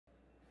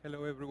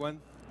Hello,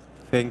 everyone.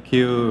 Thank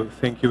you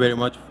very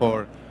much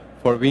for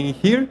being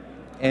here.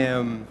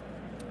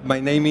 My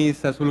name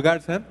is Azul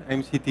Garza.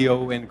 I'm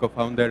CTO and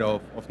co-founder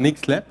of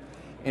Nixtla,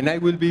 and I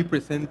will be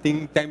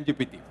presenting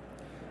TimeGPT,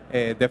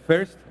 the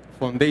first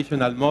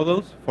foundational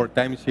models for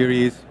time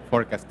series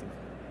forecasting.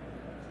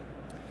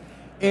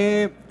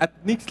 At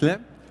Nixtla,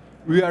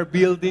 we are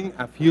building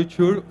a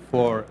future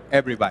for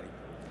everybody.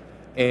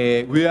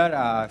 We are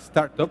a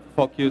startup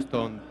focused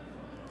on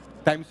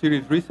time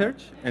series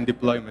research and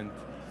deployment.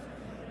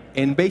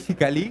 And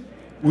basically,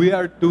 we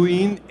are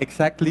doing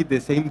exactly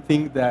the same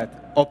thing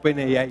that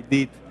OpenAI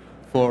did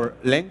for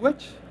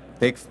language,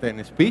 text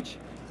and speech,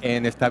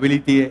 and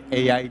Stability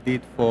AI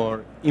did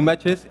for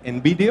images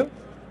and video,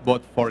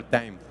 but for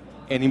time,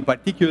 and in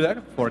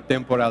particular for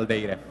temporal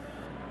data.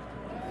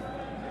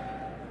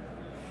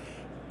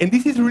 And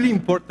this is really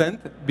important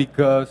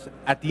because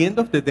at the end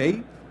of the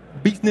day,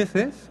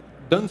 businesses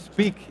don't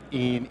speak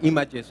in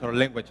images or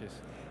languages.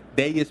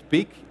 They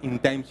speak in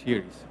time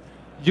series.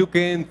 You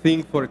can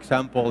think, for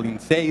example, in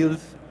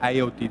sales,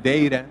 IoT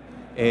data,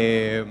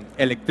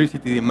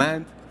 electricity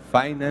demand,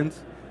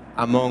 finance,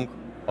 among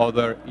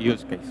other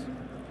use cases.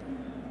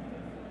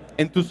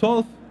 And to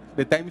solve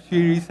the time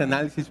series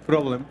analysis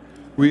problem,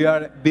 we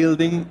are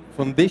building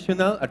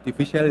foundational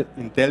artificial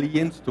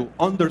intelligence to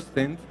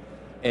understand,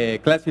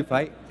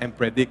 classify, and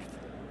predict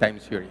time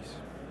series.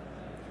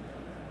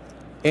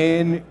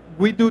 And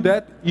we do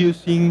that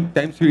using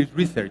time series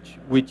research,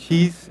 which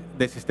is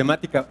the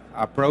systematic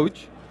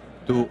approach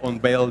to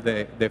unveil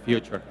the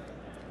future.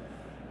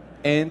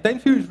 And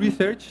time series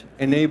research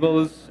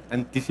enables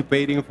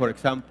anticipating, for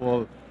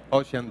example,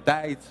 ocean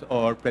tides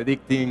or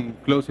predicting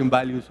closing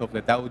values of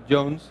the Dow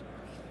Jones.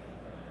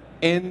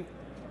 And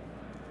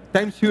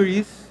time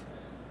series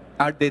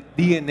are the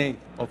DNA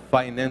of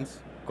finance,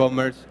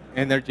 commerce,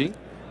 energy,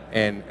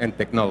 and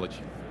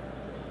technology.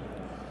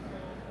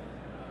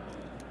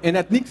 And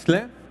at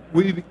Nixtla,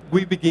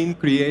 we begin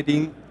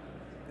creating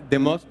the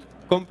most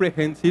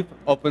comprehensive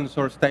open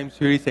source time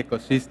series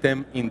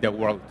ecosystem in the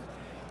world.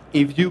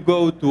 If you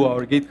go to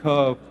our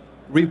GitHub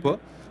repo,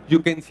 you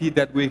can see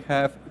that we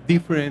have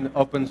different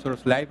open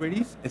source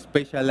libraries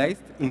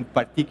specialized in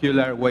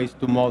particular ways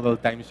to model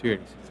time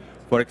series.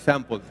 For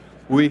example,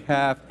 we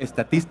have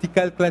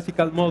statistical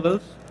classical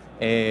models,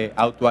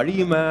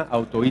 AutoArima,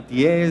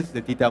 AutoETS,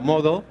 the Theta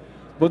model,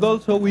 but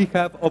also we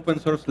have open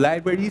source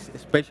libraries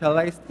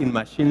specialized in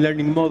machine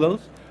learning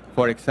models,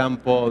 for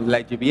example,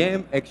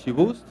 LightGBM,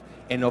 XGBoost,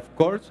 and of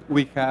course,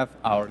 we have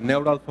our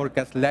neural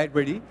forecast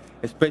library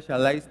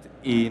specialized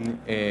in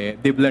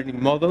deep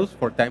learning models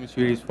for time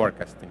series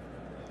forecasting.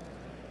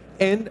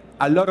 And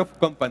a lot of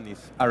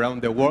companies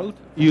around the world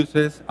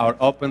uses our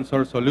open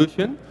source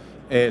solution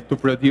to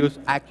produce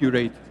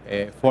accurate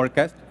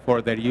forecasts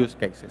for their use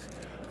cases.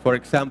 For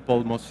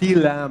example,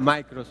 Mozilla,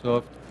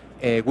 Microsoft,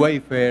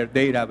 Wayfair,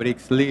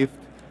 Databricks, Lyft,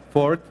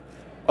 Ford,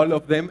 all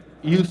of them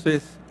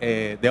uses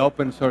the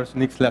open source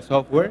Nixtla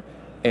software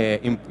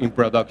in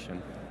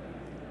production.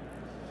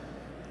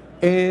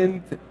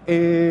 And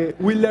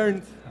we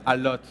learned a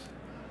lot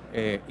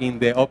in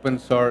the open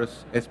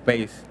source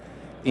space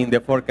in the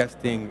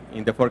forecasting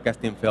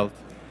field.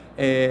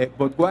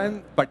 But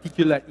one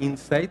particular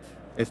insight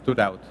stood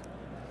out,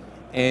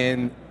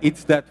 and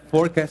it's that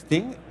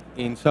forecasting,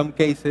 in some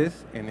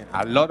cases, in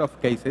a lot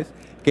of cases,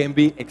 can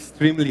be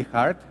extremely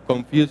hard,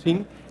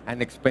 confusing,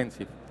 and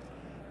expensive.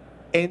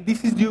 And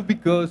this is due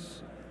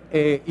because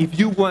if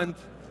you want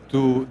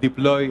to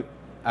deploy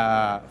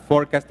a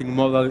forecasting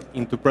model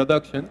into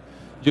production,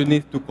 you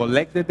need to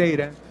collect the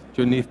data,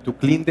 you need to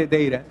clean the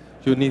data,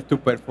 you need to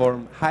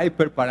perform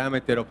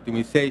hyperparameter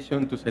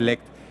optimization to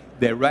select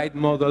the right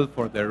model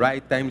for the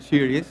right time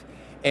series,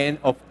 and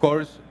of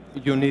course,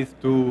 you need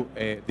to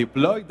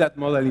deploy that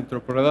model into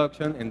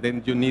production, and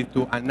then you need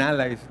to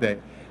analyze the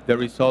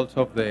results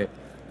of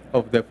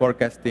the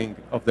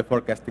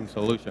forecasting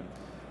solution.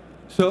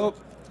 So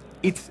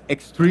it's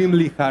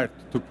extremely hard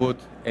to put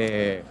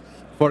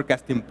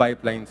forecasting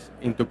pipelines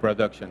into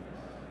production.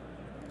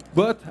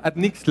 But at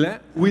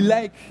Nixtla, we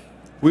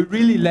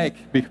really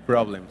like big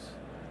problems.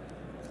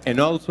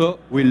 And also,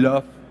 we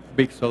love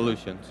big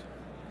solutions.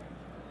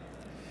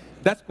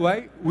 That's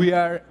why we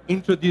are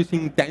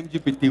introducing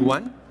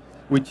TimeGPT-1,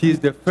 which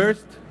is the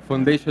first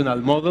foundational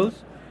models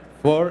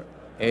for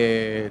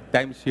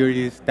time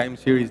series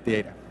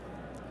data.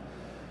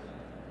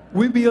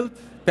 We built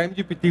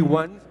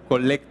TimeGPT-1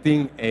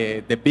 collecting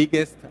the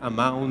biggest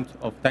amount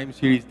of time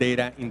series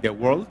data in the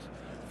world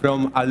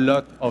from a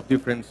lot of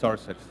different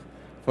sources.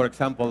 For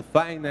example,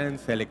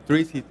 finance,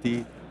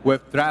 electricity,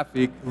 web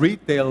traffic,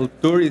 retail,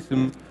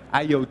 tourism,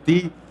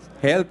 IoT,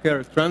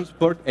 healthcare,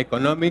 transport,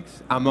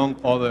 economics, among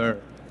other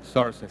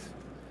sources.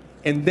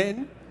 And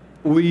then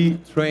we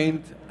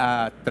trained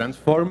a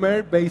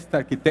transformer-based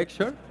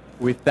architecture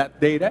with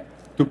that data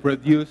to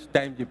produce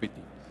TimeGPT.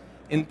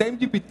 And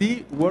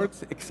TimeGPT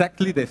works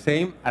exactly the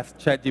same as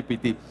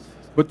ChatGPT.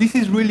 But this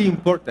is really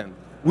important.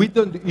 We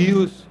don't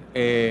use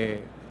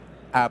a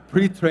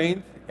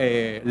pre-trained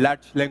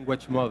large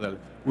language model.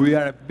 We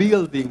are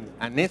building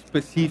a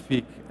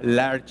specific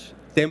large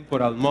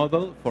temporal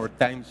model for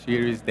time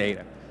series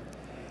data.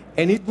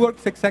 And it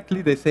works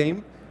exactly the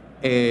same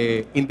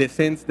in the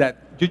sense that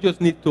you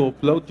just need to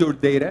upload your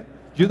data.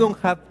 You don't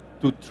have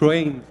to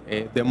train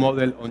the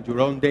model on your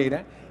own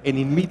data, and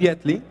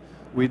immediately,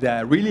 with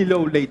a really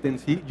low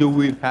latency, you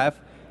will have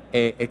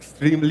an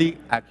extremely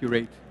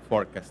accurate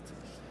forecast.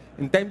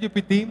 In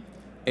TimeGPT,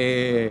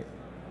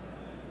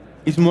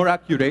 it's more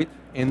accurate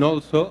and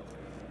also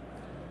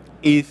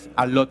is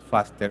a lot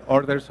faster,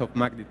 orders of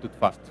magnitude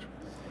faster.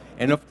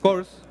 And of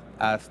course,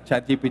 as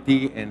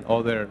ChatGPT and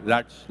other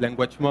large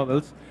language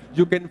models,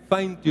 you can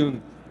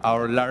fine-tune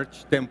our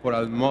large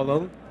temporal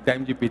model,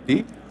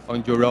 TimeGPT,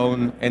 on your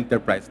own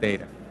enterprise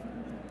data.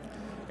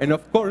 And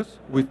of course,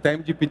 with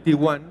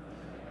TimeGPT-1,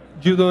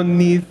 you don't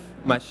need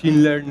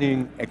machine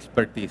learning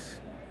expertise.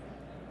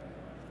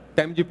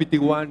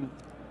 TimeGPT-1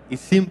 is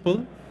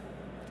simple.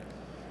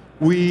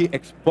 We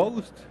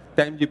exposed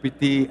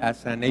TimeGPT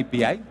as an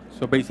API,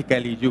 so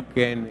basically you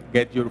can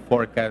get your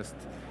forecast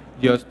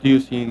just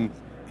using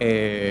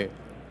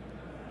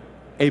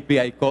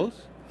API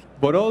calls,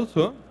 but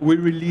also we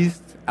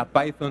released a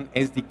Python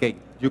SDK.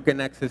 You can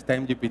access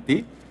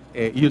TimeGPT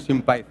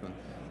using Python.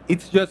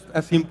 It's just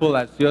as simple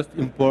as just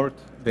import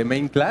the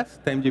main class,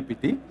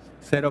 TimeGPT,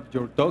 set up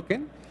your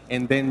token,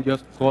 and then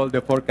just call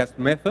the forecast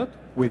method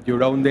with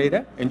your own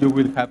data, and you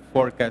will have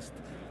forecast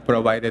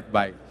provided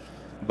by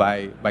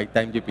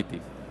TimeGPT.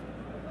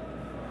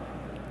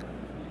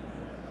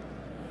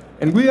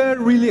 And we are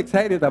really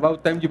excited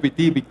about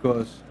TimeGPT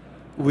because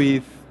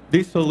with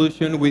this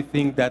solution, we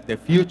think that the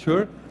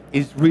future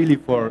is really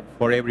for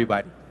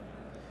everybody.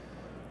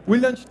 We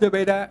launched the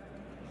beta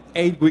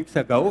 8 weeks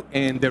ago,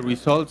 and the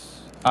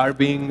results are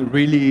being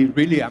really,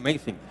 really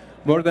amazing.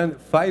 More than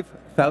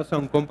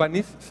 5,000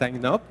 companies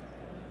signed up,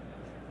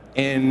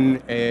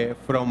 and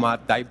from a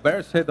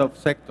diverse set of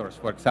sectors,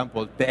 for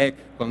example, tech,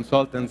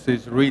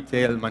 consultancies,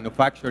 retail,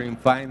 manufacturing,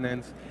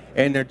 finance,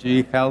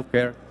 energy,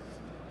 healthcare.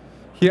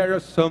 Here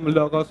are some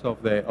logos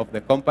of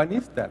the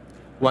companies that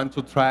want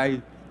to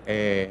try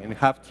and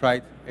have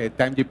tried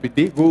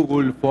TimeGPT: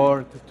 Google,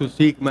 Ford, Two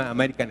Sigma,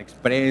 American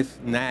Express,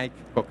 Nike,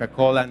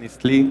 Coca-Cola,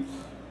 Nixtla.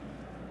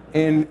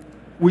 And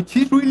which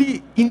is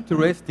really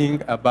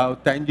interesting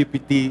about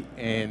TimeGPT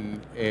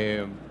and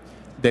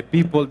the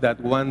people that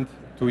want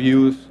to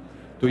use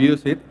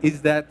it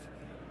is that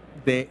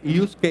the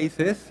use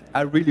cases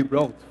are really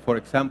broad. For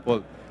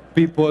example,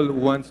 people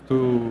want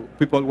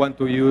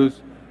to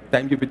use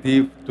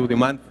TimeGPT to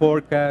demand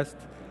forecast,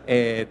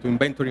 to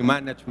inventory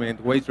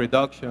management, waste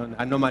reduction,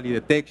 anomaly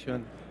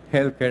detection,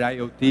 healthcare,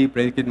 IoT,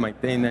 predictive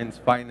maintenance,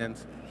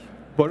 finance.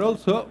 But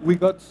also, we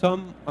got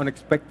some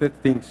unexpected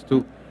things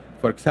too.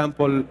 For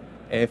example,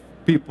 if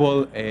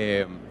people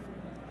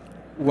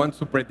want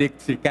to predict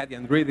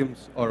circadian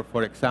rhythms, or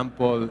for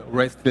example,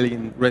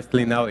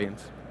 wrestling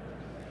audience.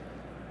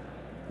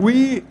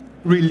 We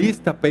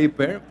released a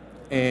paper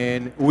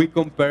and we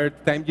compared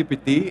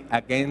TimeGPT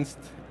against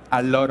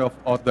a lot of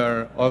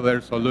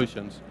other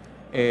solutions.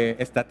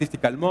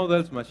 Statistical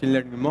models, machine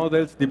learning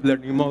models, deep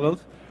learning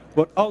models,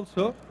 but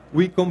also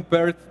we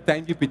compared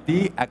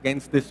TimeGPT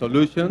against the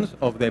solutions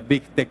of the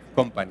big tech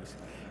companies.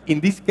 In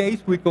this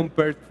case, we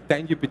compared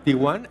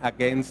TimeGPT-1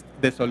 against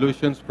the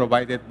solutions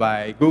provided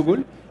by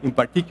Google, in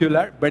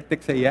particular,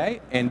 Vertex AI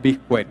and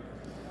BigQuery.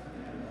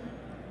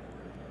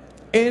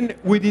 And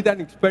we did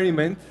an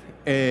experiment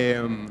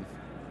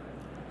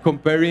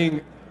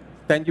comparing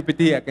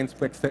TimeGPT against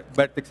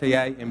Vertex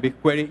AI and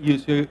BigQuery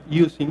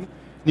using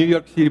New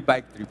York City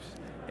bike trips,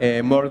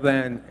 more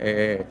than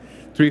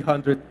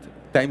 300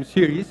 time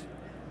series.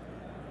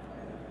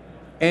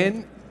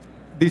 And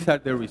these are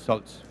the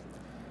results.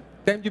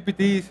 TimeGPT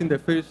is in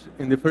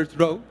the first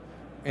row.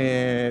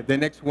 The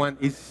next one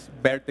is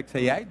Vertex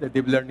AI, the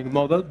deep learning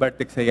model.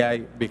 Vertex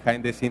AI,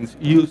 behind the scenes,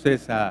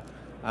 uses a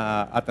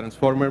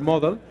transformer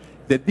model.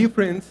 The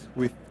difference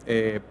with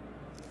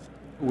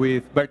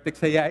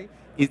Vertex AI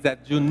is that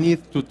you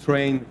need to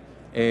train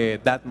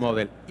that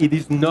model. It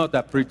is not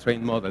a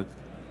pre-trained model.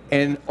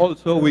 And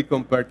also, we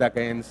compared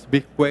against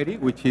BigQuery,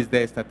 which is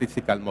the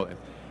statistical model.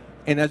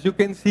 And as you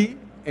can see,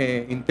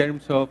 in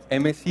terms of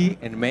MSE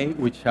and May,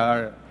 which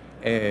are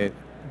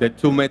the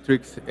two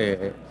metrics,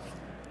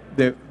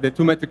 the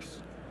two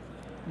metrics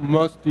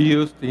most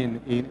used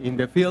in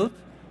the field,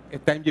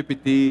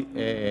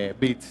 TimeGPT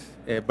beats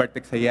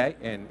Vertex AI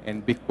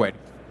and BigQuery.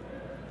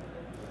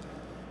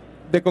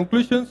 The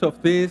conclusions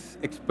of this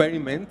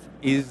experiment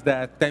is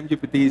that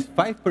TimeGPT is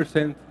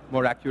 5%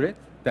 more accurate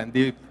than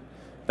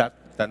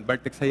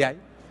Vertex AI,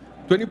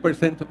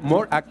 20%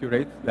 more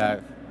accurate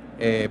than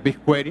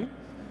BigQuery.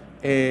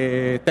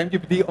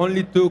 TimeGPT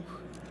only took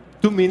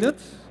 2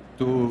 minutes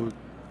to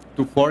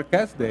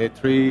forecast the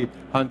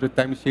 300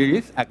 time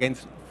series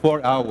against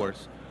 4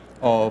 hours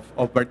of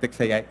Vertex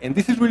AI. And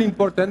this is really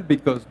important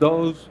because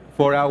those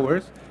 4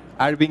 hours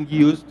are being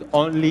used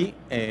only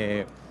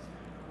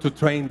to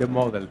train the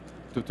model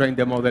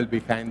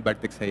behind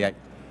Vertex AI.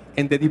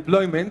 And the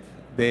deployment,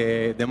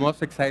 the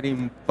most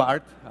exciting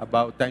part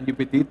about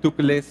TimeGPT, took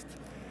less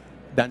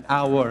than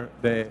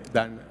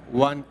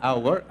 1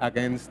 hour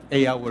against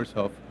 8 hours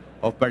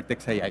of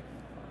Vertex AI.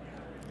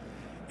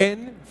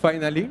 And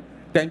finally,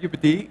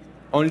 TimeGPT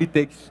only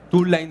takes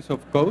 2 lines of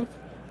code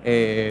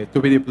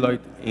to be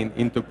deployed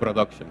into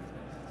production.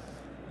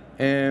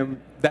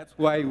 That's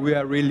why we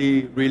are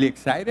really, really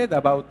excited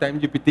about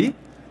TimeGPT.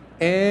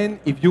 And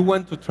if you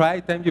want to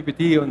try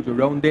TimeGPT on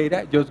your own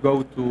data, just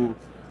go to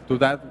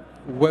that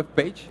web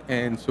page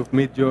and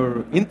submit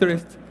your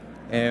interest.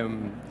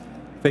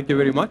 Thank you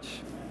very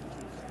much.